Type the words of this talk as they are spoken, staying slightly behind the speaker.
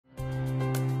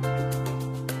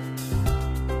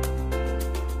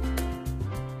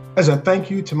As a thank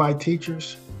you to my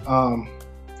teachers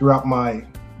throughout my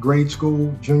grade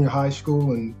school, junior high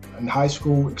school, and high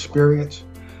school experience,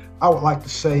 I would like to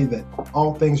say that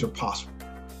all things are possible.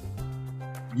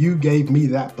 You gave me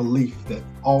that belief that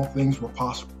all things were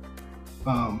possible.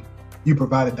 You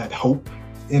provided that hope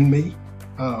in me.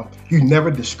 You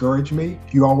never discouraged me.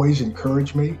 You always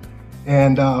encouraged me.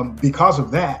 And because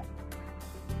of that,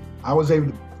 I was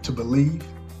able to believe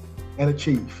and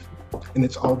achieve. And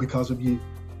it's all because of you.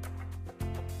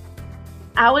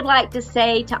 I would like to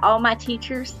say to all my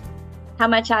teachers how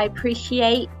much I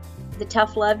appreciate the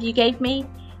tough love you gave me,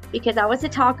 because I was a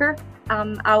talker.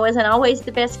 I wasn't always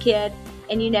the best kid,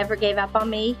 and you never gave up on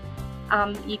me.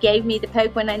 You gave me the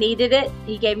poke when I needed it.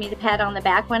 You gave me the pat on the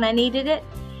back when I needed it.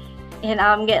 And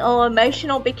I'm getting a little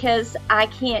emotional because I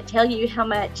can't tell you how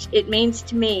much it means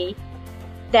to me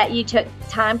that you took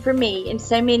time for me and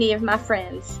so many of my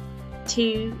friends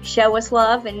to show us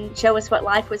love and show us what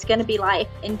life was going to be like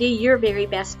and do your very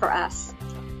best for us.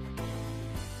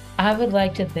 I would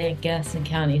like to thank Gaston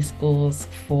County Schools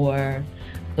for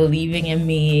believing in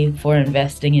me, for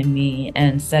investing in me,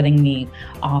 and setting me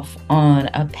off on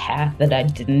a path that I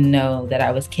didn't know that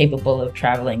I was capable of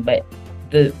traveling, but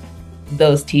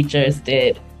those teachers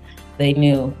did. They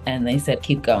knew, and they said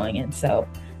keep going, and so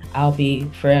I'll be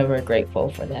forever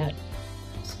grateful for that.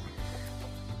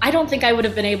 I don't think I would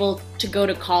have been able to go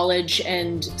to college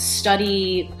and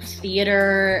study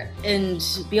theater and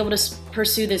be able to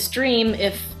pursue this dream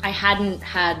if I hadn't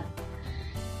had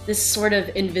this sort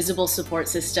of invisible support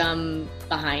system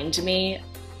behind me.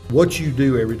 What you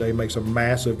do every day makes a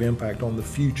massive impact on the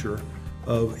future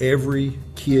of every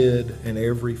kid and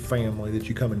every family that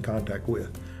you come in contact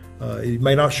with. It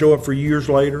may not show up for years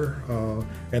later,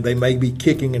 and they may be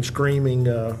kicking and screaming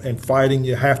and fighting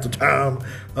you half the time,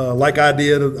 like I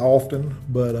did often.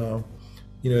 But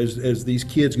as these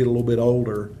kids get a little bit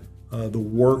older, the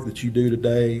work that you do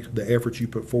today, the efforts you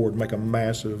put forward, make a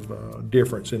massive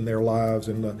difference in their lives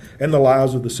and the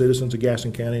lives of the citizens of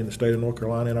Gaston County and the state of North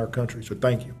Carolina and our country. So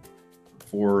thank you.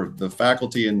 For the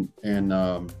faculty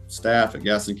and staff at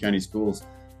Gaston County Schools,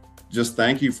 just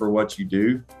thank you for what you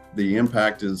do. The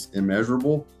impact is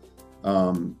immeasurable,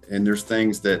 and there's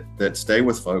things that stay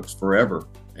with folks forever.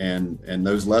 And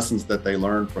those lessons that they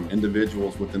learn from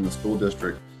individuals within the school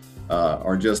district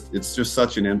it's just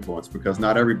such an influence, because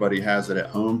not everybody has it at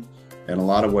home, and a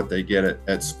lot of what they get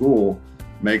at school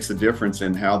makes a difference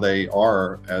in how they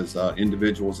are as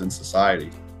individuals in society.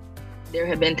 There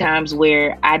have been times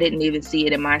where I didn't even see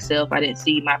it in myself. I didn't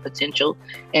see my potential,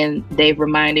 and they've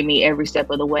reminded me every step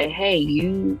of the way, hey,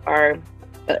 you are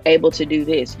able to do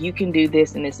this. You can do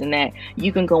this and this and that.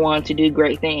 You can go on to do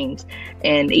great things.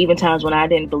 And even times when I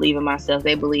didn't believe in myself,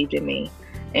 they believed in me.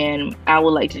 And I would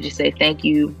like to just say thank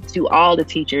you to all the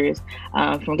teachers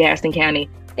from Gaston County.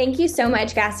 Thank you so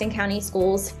much, Gaston County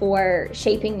Schools, for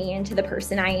shaping me into the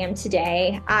person I am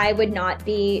today. I would not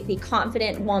be the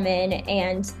confident woman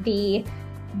and the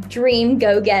dream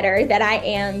go-getter that I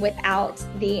am without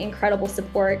the incredible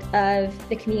support of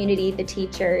the community, the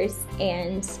teachers,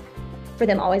 and for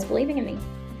them always believing in me.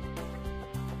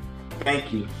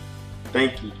 Thank you.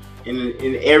 Thank you.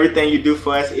 In everything you do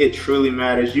for us, it truly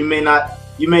matters. You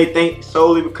may think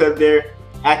solely because they're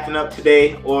acting up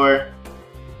today or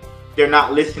they're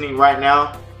not listening right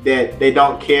now that they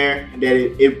don't care,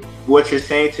 that what you're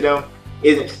saying to them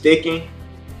isn't sticking,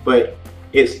 but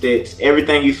it sticks.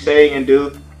 Everything you say and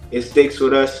do, it sticks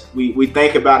with us. We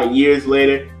think about it years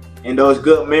later, and those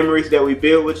good memories that we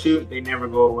build with you, they never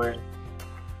go away.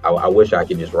 I wish I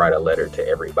could just write a letter to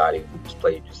everybody who's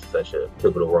played just such a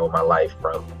pivotal role in my life,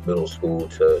 from middle school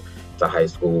to high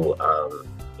school.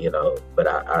 But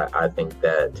I think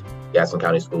that Gaston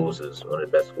County Schools is one of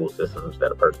the best school systems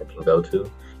that a person can go to,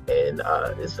 and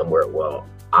is somewhere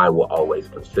I will always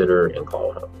consider and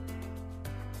call home.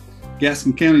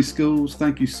 Gaston County Schools,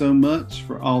 thank you so much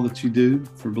for all that you do,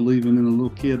 for believing in a little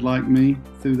kid like me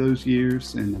through those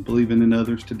years and believing in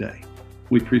others today.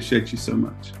 We appreciate you so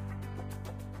much.